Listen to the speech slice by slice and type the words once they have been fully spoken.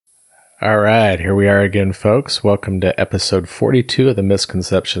All right, here we are again, folks. Welcome to episode 42 of the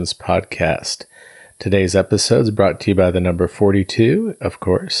Misconceptions Podcast. Today's episode is brought to you by the number 42, of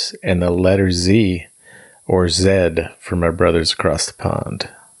course, and the letter Z, or Z, for my brothers across the pond.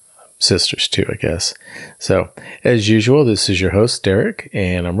 Sisters, too, I guess. So, as usual, this is your host, Derek,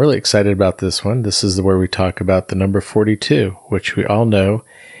 and I'm really excited about this one. This is where we talk about the number 42, which we all know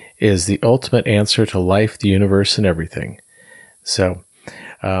is the ultimate answer to life, the universe, and everything. So,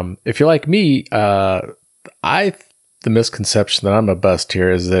 if you're like me, the misconception that I'm a bust here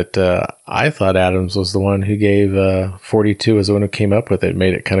is that I thought Adams was the one who gave 42 as the one who came up with it,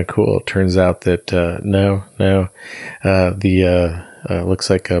 made it kind of cool. It turns out that no, looks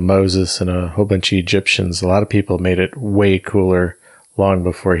like Moses and a whole bunch of Egyptians. A lot of people made it way cooler long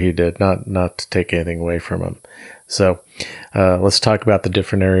before he did. Not to take anything away from him. So let's talk about the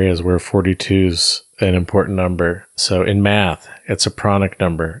different areas where 42 is an important number. So in math, it's a pranic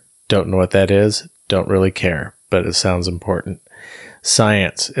number. Don't know what that is. Don't really care, but it sounds important.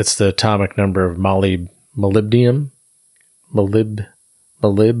 Science, it's the atomic number of molybdenum.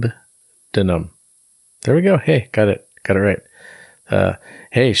 There we go. Hey, got it right.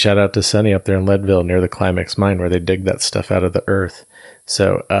 Hey, shout out to Sunny up there in Leadville near the Climax mine where they dig that stuff out of the earth.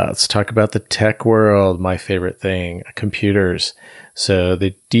 So let's talk about the tech world, my favorite thing, computers. So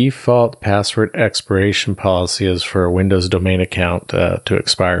the default password expiration policy is for a Windows domain account to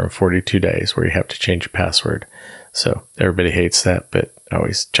expire in 42 days where you have to change your password. So everybody hates that, but I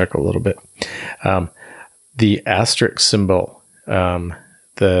always chuckle a little bit. The asterisk symbol,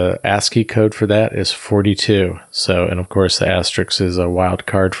 the ASCII code for that is 42. So, and of course the asterisk is a wild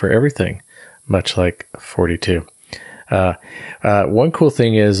card for everything, much like 42. One cool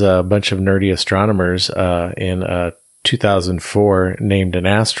thing is a bunch of nerdy astronomers in 2004 named an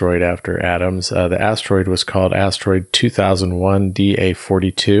asteroid after Adams. The asteroid was called asteroid 2001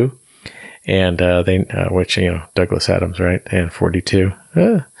 DA42, and which Douglas Adams, right? And 42.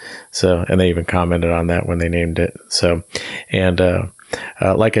 So, and they even commented on that when they named it. So, and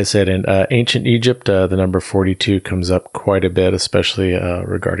like I said, in ancient Egypt, the number 42 comes up quite a bit, especially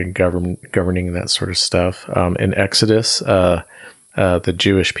regarding governing that sort of stuff. In Exodus, the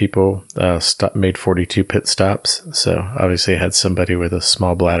Jewish people made 42 pit stops, so obviously had somebody with a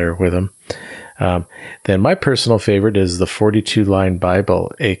small bladder with them. Then my personal favorite is the 42-line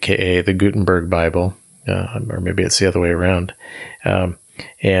Bible, aka the Gutenberg Bible, or maybe it's the other way around.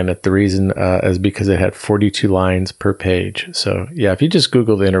 And the reason is because it had 42 lines per page. So yeah, if you just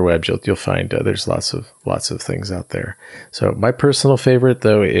Google the interwebs, you'll find there's lots of things out there. So my personal favorite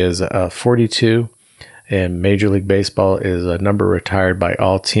though is 42, and Major League Baseball is a number retired by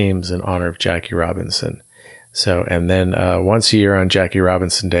all teams in honor of Jackie Robinson. So, and then once a year on Jackie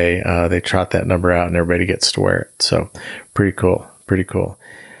Robinson Day, they trot that number out and everybody gets to wear it. So pretty cool.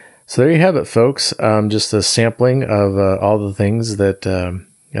 So there you have it, folks. Just a sampling of all the things that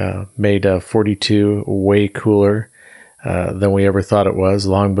made 42 way cooler than we ever thought it was,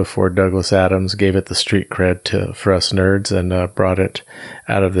 long before Douglas Adams gave it the street cred for us nerds and brought it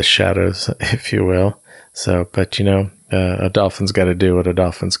out of the shadows, if you will. So, but a dolphin's got to do what a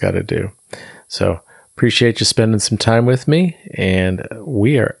dolphin's got to do. So appreciate you spending some time with me, and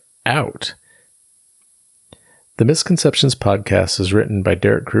we are out. The Misconceptions Podcast is written by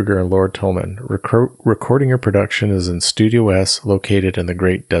Derek Kruger and Laura Tolman. Recording or production is in Studio S, located in the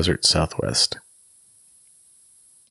Great Desert Southwest.